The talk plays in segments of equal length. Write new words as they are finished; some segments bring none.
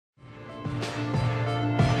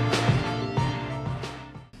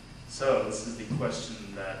So this is the question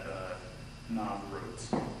that Nav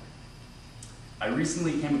wrote. I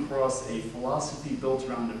recently came across a philosophy built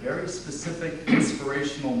around a very specific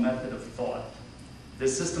inspirational method of thought.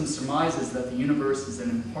 This system surmises that the universe is an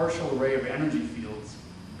impartial array of energy fields,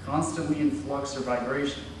 constantly in flux or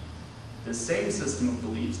vibration. This same system of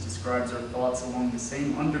beliefs describes our thoughts along the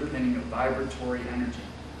same underpinning of vibratory energy.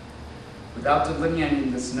 Without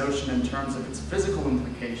delineating this notion in terms of its physical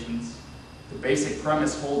implications, the basic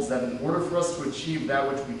premise holds that in order for us to achieve that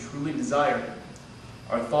which we truly desire,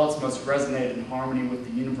 our thoughts must resonate in harmony with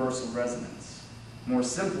the universal resonance. More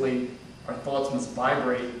simply, our thoughts must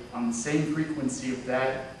vibrate on the same frequency of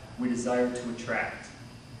that we desire to attract.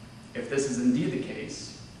 If this is indeed the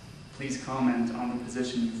case, please comment on the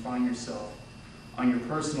position you find yourself on your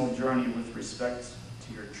personal journey with respect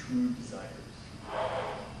to your true desires.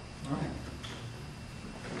 All right.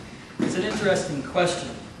 It's an interesting question,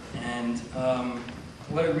 and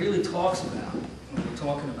what it really talks about when we're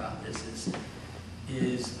talking about this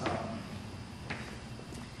is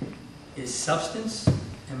substance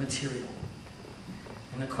and material.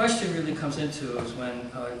 And the question really comes into is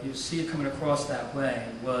when you see it coming across that way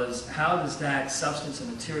was how does that substance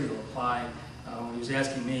and material apply? When he was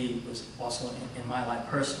asking me, it was also in my life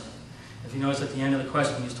personally. If you notice at the end of the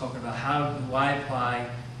question, he was talking about how do I apply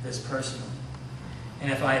this personally?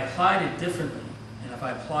 And if I applied it differently, and if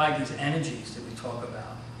I applied these energies that we talk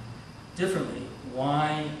about differently,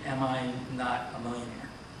 why am I not a millionaire?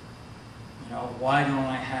 You know, why don't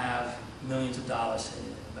I have millions of dollars sitting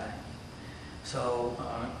in the bank? So,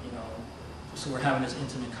 so we're having this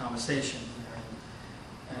intimate conversation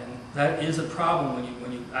here. And that is a problem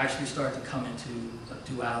when you actually start to come into a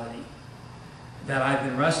duality that I've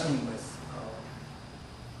been wrestling with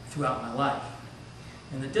throughout my life.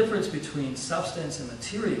 And the difference between substance and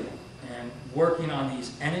material and working on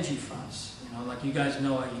these energy fronts, like you guys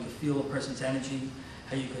know how you can feel a person's energy,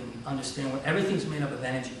 how you can understand what everything's made up of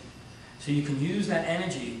energy. So you can use that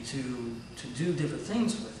energy to do different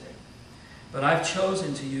things with it. But I've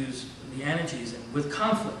chosen to use the energies and with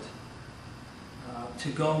conflict to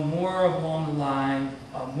go more along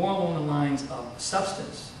the lines of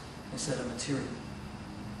substance instead of material.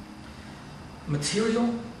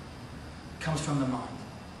 Material comes from the mind.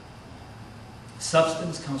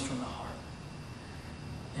 Substance comes from the heart.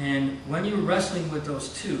 And when you're wrestling with those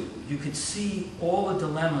two, you could see all the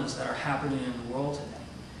dilemmas that are happening in the world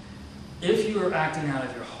today. If you were acting out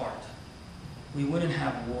of your heart, we wouldn't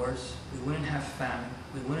have wars, we wouldn't have famine,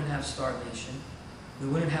 we wouldn't have starvation, we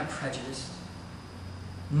wouldn't have prejudice.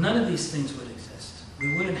 None of these things would exist.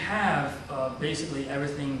 We wouldn't have basically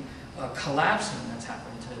everything collapsing that's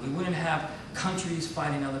happening today. We wouldn't have countries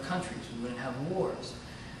fighting other countries. We wouldn't have wars.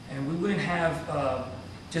 And we wouldn't have,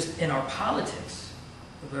 just in our politics,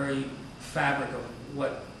 the very fabric of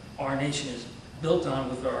what our nation is built on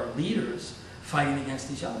with our leaders fighting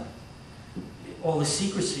against each other. All the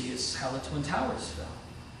secrecy is how the Twin Towers fell.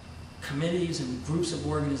 Committees and groups of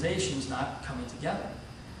organizations not coming together.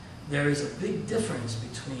 There is a big difference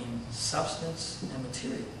between substance and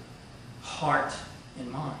material, heart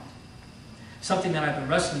and mind. Something that I've been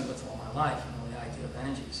wrestling with all my life, the idea of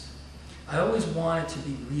energies. I always wanted to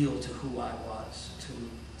be real to who I was,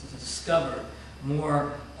 to discover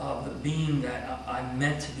more of the being that I'm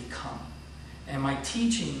meant to become. And my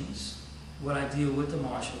teachings, what I deal with the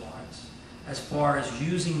martial arts, as far as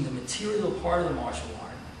using the material part of the martial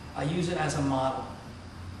art, I use it as a model.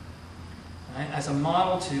 Right? As a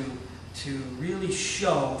model to really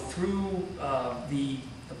show through the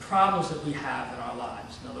problems that we have in our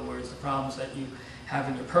lives. In other words, the problems that you have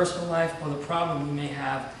in your personal life, or the problem you may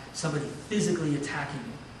have somebody physically attacking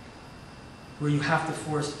you, where you have to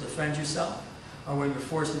force to defend yourself, or where you're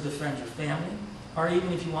forced to defend your family, or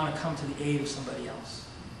even if you want to come to the aid of somebody else.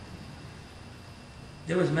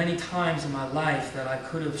 There was many times in my life that I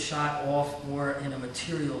could have shot off more in a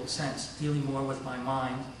material sense, dealing more with my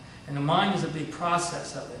mind. And the mind is a big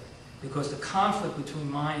process of it, because the conflict between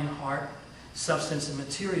mind and heart, substance and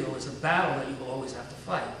material, is a battle that you will always have to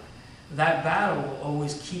fight. That battle will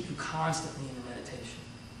always keep you constantly in the meditation.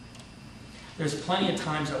 There's plenty of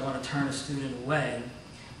times I want to turn a student away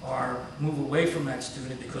or move away from that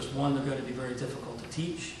student because one, they're going to be very difficult to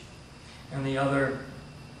teach, and the other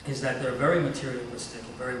is that they're very materialistic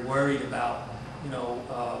and very worried about,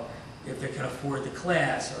 if they can afford the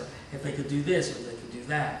class, or if they could do this, or if they could do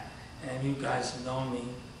that. And you guys have known me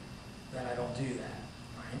that I don't do that,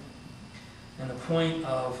 right? And the point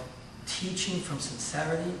of teaching from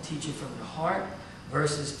sincerity, teaching from your heart,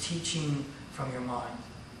 versus teaching from your mind.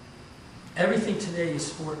 Everything today is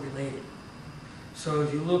sport related. So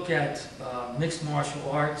if you look at mixed martial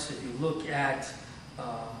arts, if you look at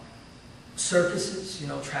circuses,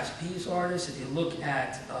 trapeze artists, if you look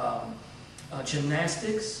at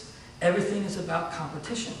gymnastics, everything is about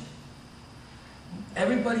competition.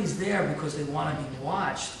 Everybody's there because they want to be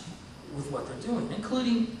watched with what they're doing,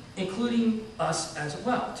 including us as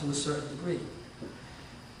well, to a certain degree.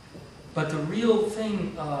 But the real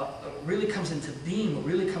thing really comes into being, or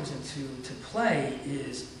really comes into play,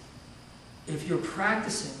 is if you're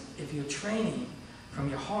practicing, if you're training from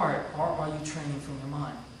your heart, or are you training from your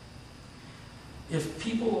mind? If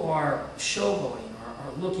people are showboating or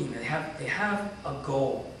are looking, they have a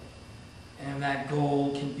goal, and that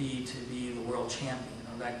goal can be to be the world champion,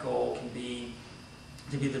 or that goal can be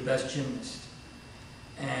to be the best gymnast.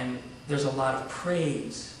 And there's a lot of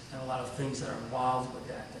praise and a lot of things that are involved with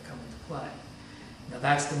that come into play. Now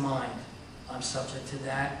that's the mind. I'm subject to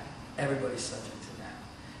that. Everybody's subject to that.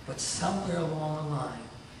 But somewhere along the line,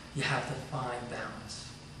 you have to find balance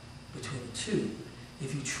between the two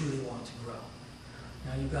if you truly want to grow.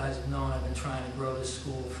 Now you guys have known I've been trying to grow this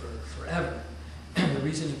school for forever. The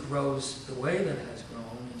reason it grows the way that it has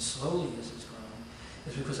grown, and slowly as it's grown,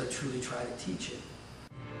 is because I truly try to teach it.